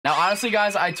Now, honestly,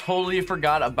 guys, I totally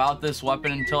forgot about this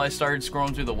weapon until I started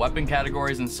scrolling through the weapon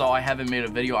categories and saw I haven't made a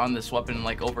video on this weapon in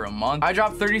like over a month. I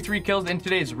dropped 33 kills in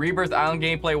today's Rebirth Island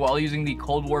gameplay while using the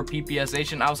Cold War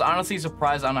PPSH, and I was honestly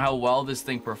surprised on how well this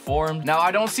thing performed. Now,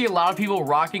 I don't see a lot of people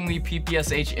rocking the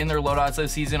PPSH in their loadouts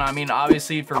this season. I mean,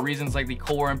 obviously, for reasons like the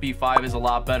Cold War MP5 is a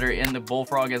lot better and the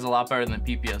Bullfrog is a lot better than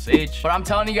the PPSH. But I'm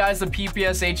telling you guys, the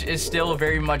PPSH is still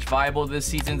very much viable this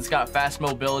season. It's got fast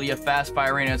mobility, a fast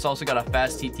fire rate, and it's also got a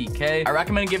fast TTK. I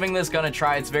recommend giving this gun a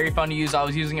try. It's very fun to use. I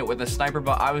was using it with a sniper,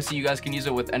 but obviously you guys can use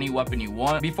it with any weapon you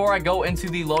want. Before I go into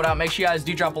the loadout, make sure you guys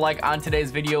do drop a like on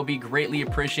today's video. It'd be greatly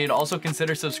appreciated. Also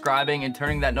consider subscribing and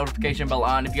turning that notification bell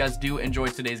on if you guys do enjoy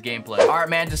today's gameplay. All right,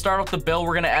 man, to start off the build,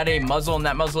 we're gonna add a muzzle, and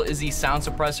that muzzle is the sound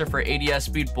suppressor for ADS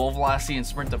speed, bull velocity, and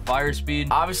sprint to fire speed.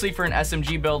 Obviously, for an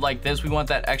SMG build like this, we want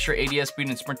that extra ADS speed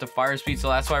and sprint to fire speed, so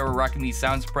that's why we're rocking the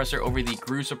sound suppressor over the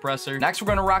GRU suppressor. Next, we're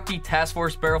gonna rock the task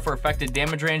force barrel for effective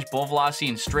damage range, bull velocity,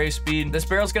 and strafe speed. This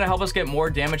barrel is going to help us get more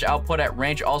damage output at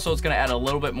range. Also, it's going to add a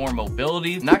little bit more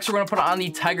mobility. Next, we're going to put on the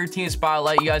Tiger Team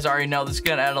Spotlight. You guys already know this is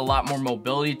going to add a lot more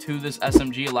mobility to this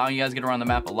SMG, allowing you guys to get around the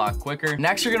map a lot quicker.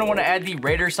 Next, you're going to want to add the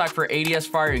Raider stock for ADS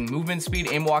firing movement speed,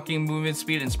 aim walking movement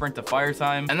speed, and sprint to fire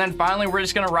time. And then finally, we're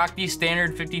just going to rock the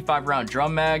standard 55 round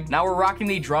drum mag. Now we're rocking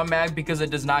the drum mag because it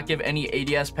does not give any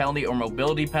ADS penalty or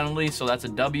mobility penalty, so that's a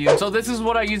W. So this is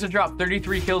what I used to drop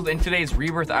 33 kills in today's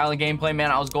Rebirth Island gameplay.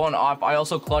 Man, I was going off. I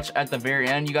also clutched at the very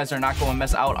end. You guys are not going to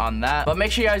miss out on that. But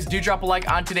make sure you guys do drop a like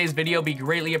on today's video. Be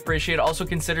greatly appreciated. Also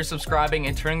consider subscribing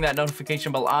and turning that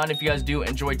notification bell on if you guys do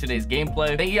enjoy today's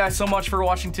gameplay. Thank you guys so much for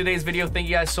watching today's video. Thank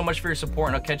you guys so much for your support,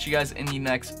 and I'll catch you guys in the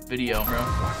next video, bro.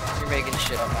 You're making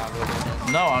shit up now,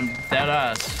 bro. No, I'm dead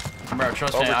ass. Bro,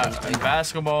 trust me, in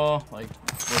basketball, like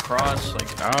lacrosse,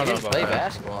 like I don't know about play that.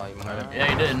 Basketball, you know? Yeah,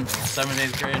 he did. 7th,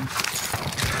 8th grade.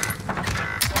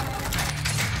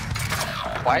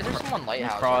 Why is there someone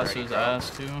lighthouse? Lacrosse is ass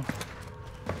too.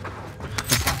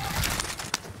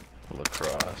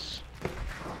 Lacrosse.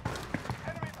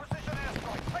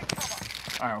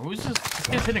 Alright, who's this? This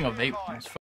kid's hitting a vape.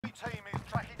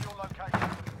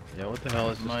 Yeah, what the hell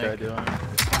is this guy doing?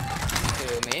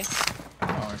 Who, me? Oh,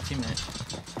 our teammate.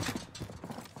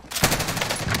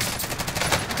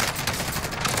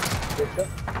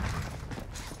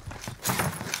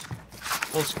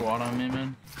 Full squad on me,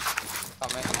 man.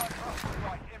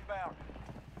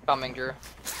 Coming, Drew.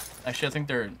 Actually, I think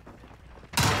they're... Drew,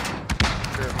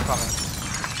 coming.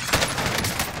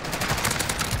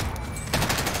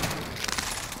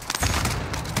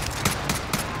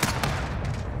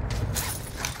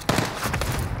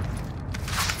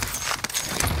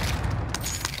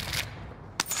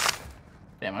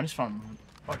 Damn, I just found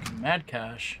fucking mad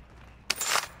cash.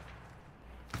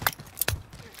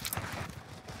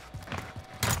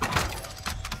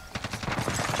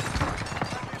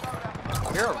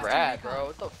 You're a rat, bro.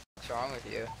 What the fuck's wrong with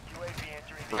you?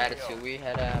 Ratatouille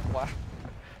head app. What?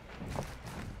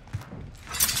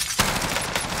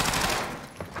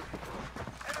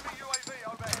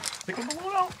 Pick up the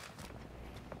loadout.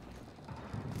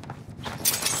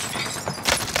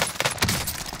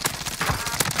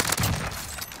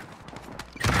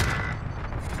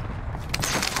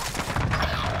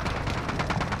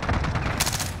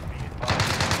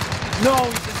 No,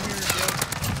 he's in here, dude.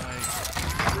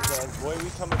 Nice. Boy, we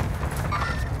coming.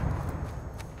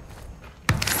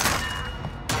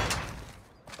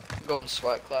 Golden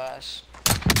sweat class.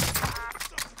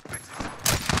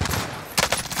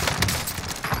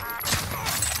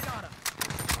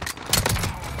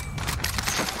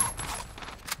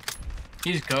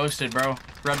 He's ghosted, bro.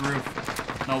 Red roof.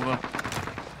 Nova. Like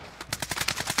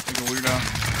a weirdo.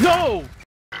 No!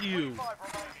 You.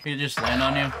 He just land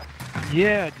on you?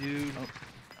 Yeah, dude. Oh.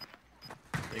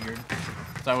 Figured.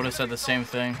 I would have said the same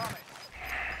thing.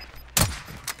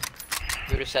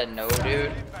 You would have said no,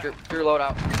 dude. Drew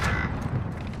loadout.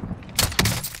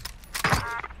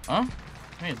 Huh?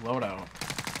 I need loadout.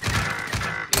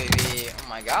 UAV. Oh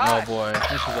my god. Oh boy,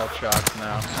 this is up shots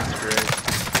now. That's great.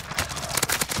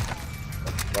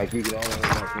 Like you can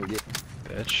only get.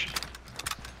 Bitch.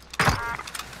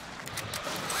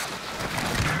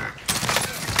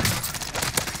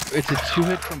 It's a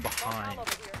 2-hit from behind.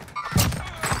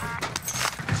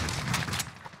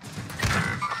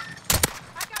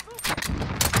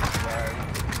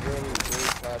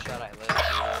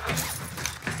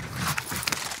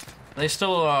 They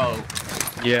still,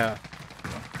 Yeah.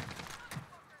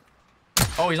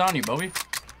 Oh, he's on you, Bobby.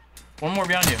 One more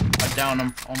behind you. I downed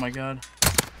him. Oh my god.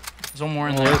 There's one more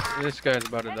in there. This guy's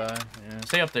about to die. Yeah.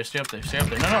 Stay up there, stay up there, stay up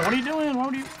there. No, no, what are you doing? Why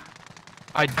would you...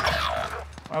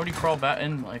 Why would you crawl back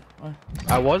in? Like, what?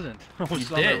 I wasn't. I was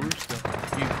You on did. the roof still.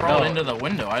 You crawled No. into the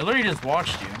window. I literally just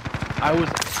watched you. I was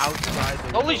outside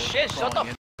the Holy window shit, shut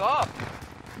the crawling f up!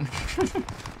 In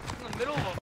the middle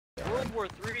of a World War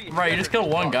III. Right, you just killed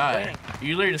one guy.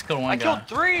 You literally just killed one I guy. killed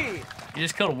 3! You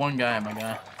just killed one guy, my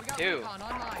guy. 2.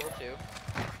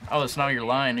 Oh, it's now you're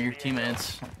lying to your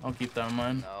teammates. I'll keep that in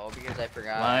mind. No, because I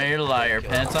forgot. Liar, liar,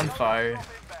 pants on fire. in.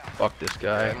 Fuck this I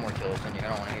guy. have more kills than you, I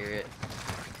don't want to hear it.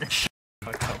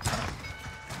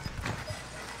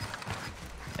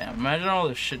 Damn, imagine all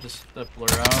this shit just to blur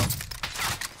out.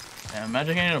 Damn,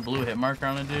 imagine getting a blue hit marker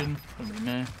on it, dude. That'd be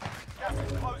me.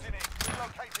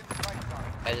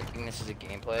 I just think this is a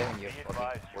gameplay when you have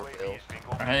fucking 4 kills.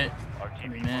 Right?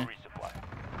 That'd be me.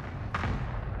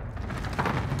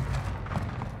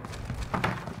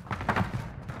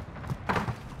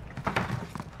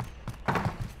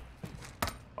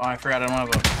 Oh, I forgot I don't have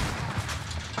a...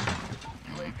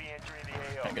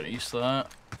 I gotta use that.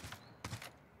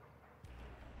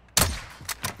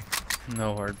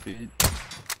 No heartbeat.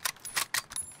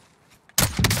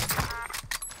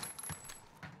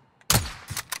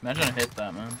 Imagine I hit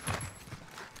that, man.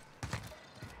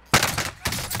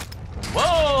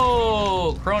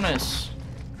 Whoa! Cronus.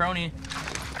 Crony.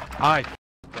 I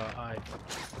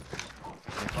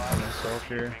myself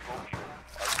here.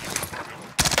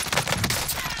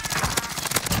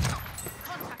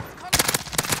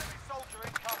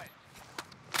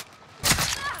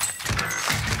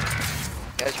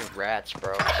 You guys are rats,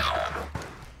 bro.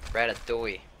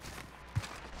 Ratatouille.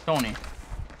 Tony.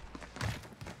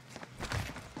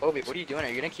 Obi, what are you doing? Are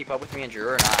you gonna keep up with me and Drew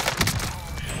or not?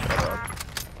 Shut up.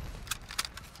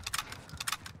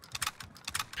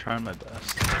 Trying my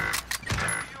best.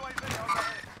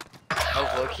 I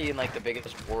was low-key in like the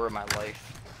biggest war of my life.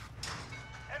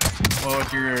 Well,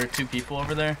 with your 2 people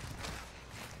over there.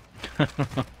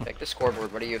 Check the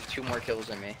scoreboard, buddy. You have 2 more kills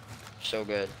than me. So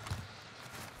good.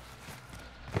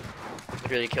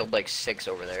 Literally killed like 6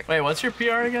 over there. Wait, what's your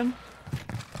PR again?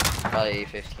 Probably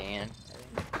 15.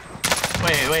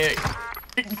 Wait. Wait,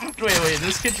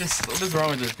 this kid just... What is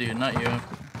wrong with this dude? Not you.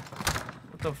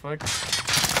 What the fuck?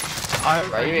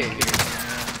 Right?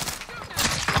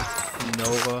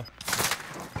 Nova.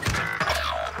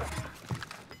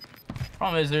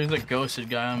 Problem is, there's a ghosted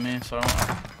guy on me, so I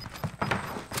don't...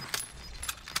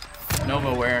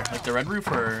 Nova where? Like the red roof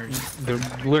or... The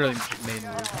literally main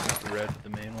roof, the red, the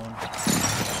main one.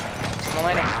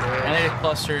 And they just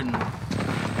clustered and...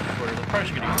 They're probably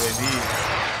should get a UAV.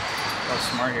 That's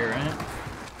smart here, right?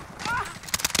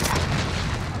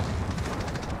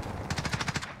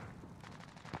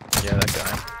 Yeah, that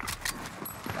guy.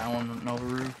 That one, Nova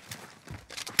roof.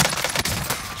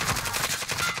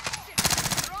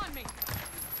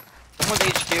 Someone's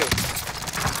HQ.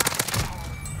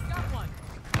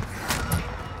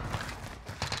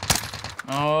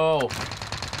 Oh.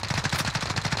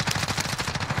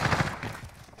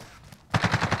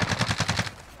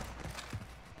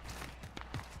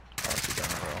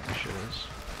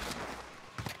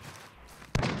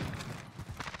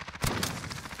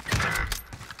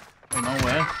 No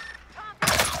way.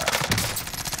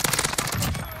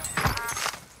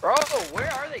 Bro,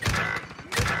 where are they? Do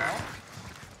you know?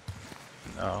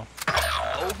 No.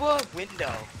 Over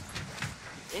window.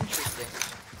 Interesting.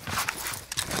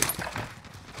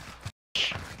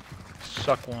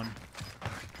 Suck one.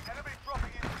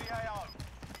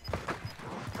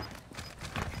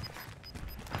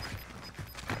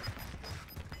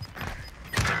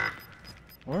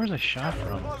 Where was I shot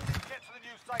from?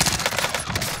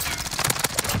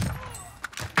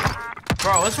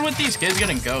 Bro, what's with these kids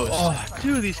getting ghosts? Oh,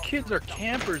 dude, these kids are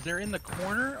campers. They're in the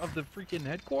corner of the freaking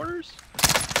headquarters.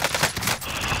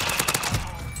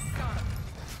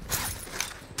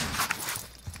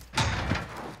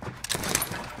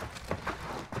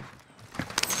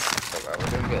 Alright, we're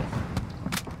doing good.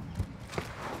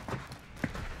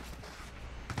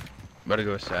 Better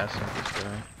go assassin this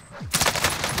guy.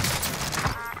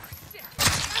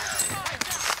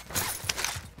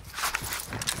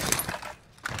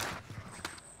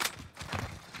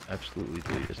 Absolutely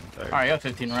delete his entire. Alright, I got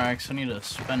 15 racks. I need to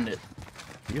spend it.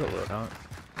 You got load out.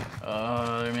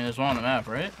 I mean, there's one on the map,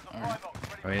 right? Alright.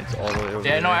 I mean, it's all the way over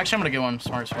Yeah, there. no, actually, I'm gonna get one.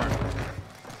 Smart. Behind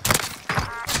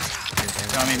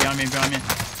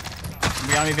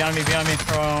me,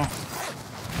 bro.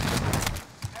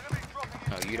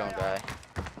 No, you don't die.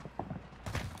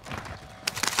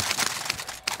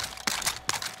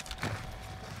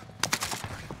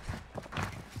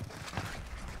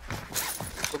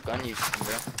 What gun you using,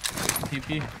 bro?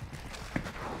 TP.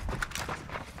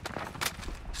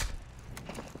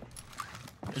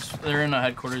 They're in the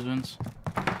headquarters, Vince.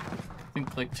 I think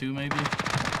Click 2 maybe. I'm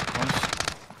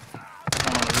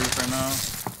on the roof right now.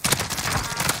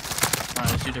 Alright,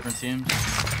 there's 2 different teams.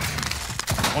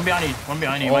 One behind you. One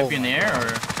behind you. He might be in the air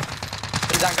or.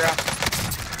 He's on ground.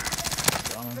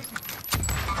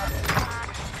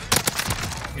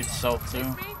 Good self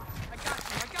too.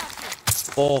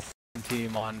 Full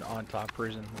team on top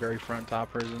prison. Very front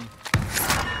top prison. Do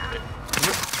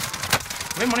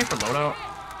we have money for loadout?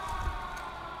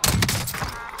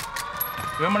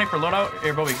 Do we have money for loadout?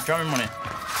 Here, Bobby, drop me money.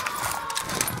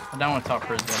 I'm down with top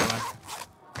prison, by the way.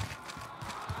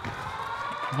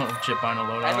 Little chip behind a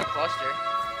loadout. I have a cluster.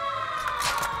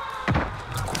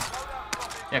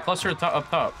 Yeah, cluster up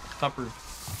top. Top roof.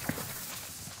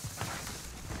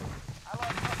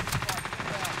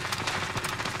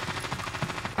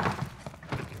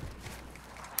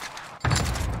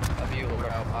 W over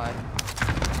out high.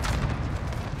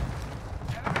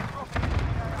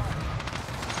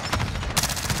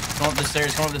 Come up the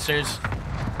stairs, come up the stairs.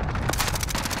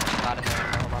 Not in there.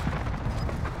 Hold on.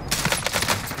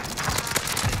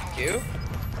 You?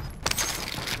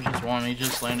 There's just one, he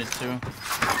just landed too.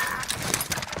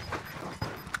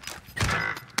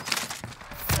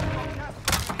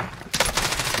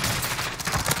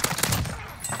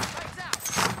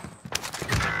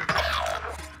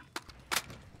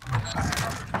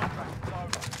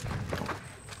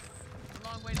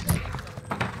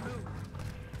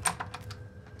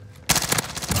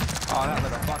 Oh, that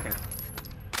motherfucker.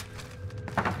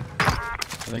 I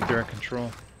think they're in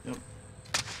control. Yep.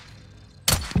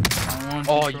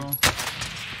 Oh, control.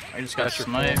 I just got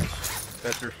sniped.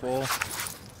 That's your full.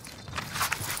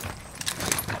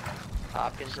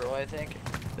 Top control, I think.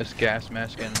 This gas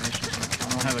mask animation. I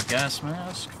don't have a gas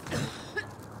mask.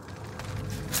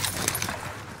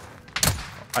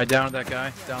 I downed that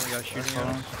guy. Downed the guy shooting at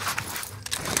us.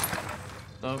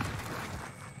 So,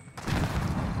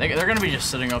 they're gonna be just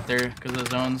sitting up there because of the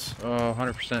zones. Oh,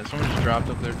 100%. Someone just dropped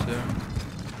up there too.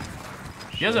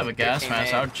 You guys have a gas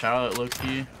mask, I would chow it low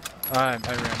key. I ran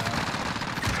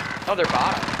out. Oh, they're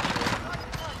bottom.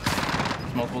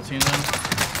 There's multiple teams in.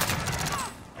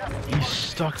 He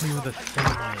stuck me with a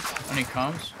thermite. Any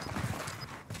comms?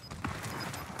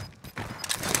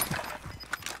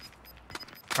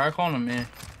 Try calling to me.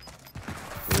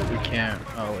 We can't.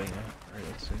 Oh, wait. Yeah. Alright,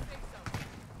 let's see.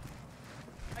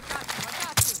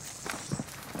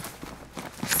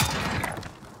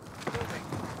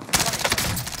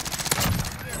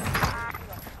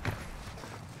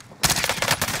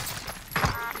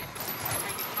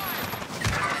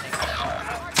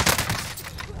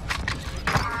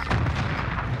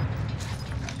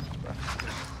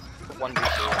 One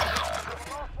v2.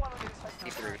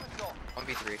 V3.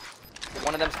 1v3.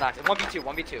 One of them's knocked. 1v2.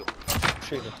 1v2.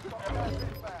 Shoot him.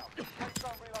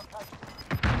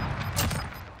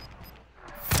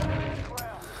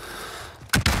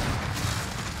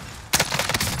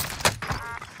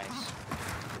 Nice.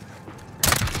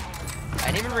 I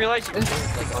didn't even realize you killed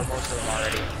like almost of them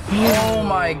already. Oh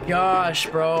my gosh,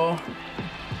 bro.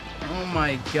 Oh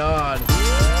my god.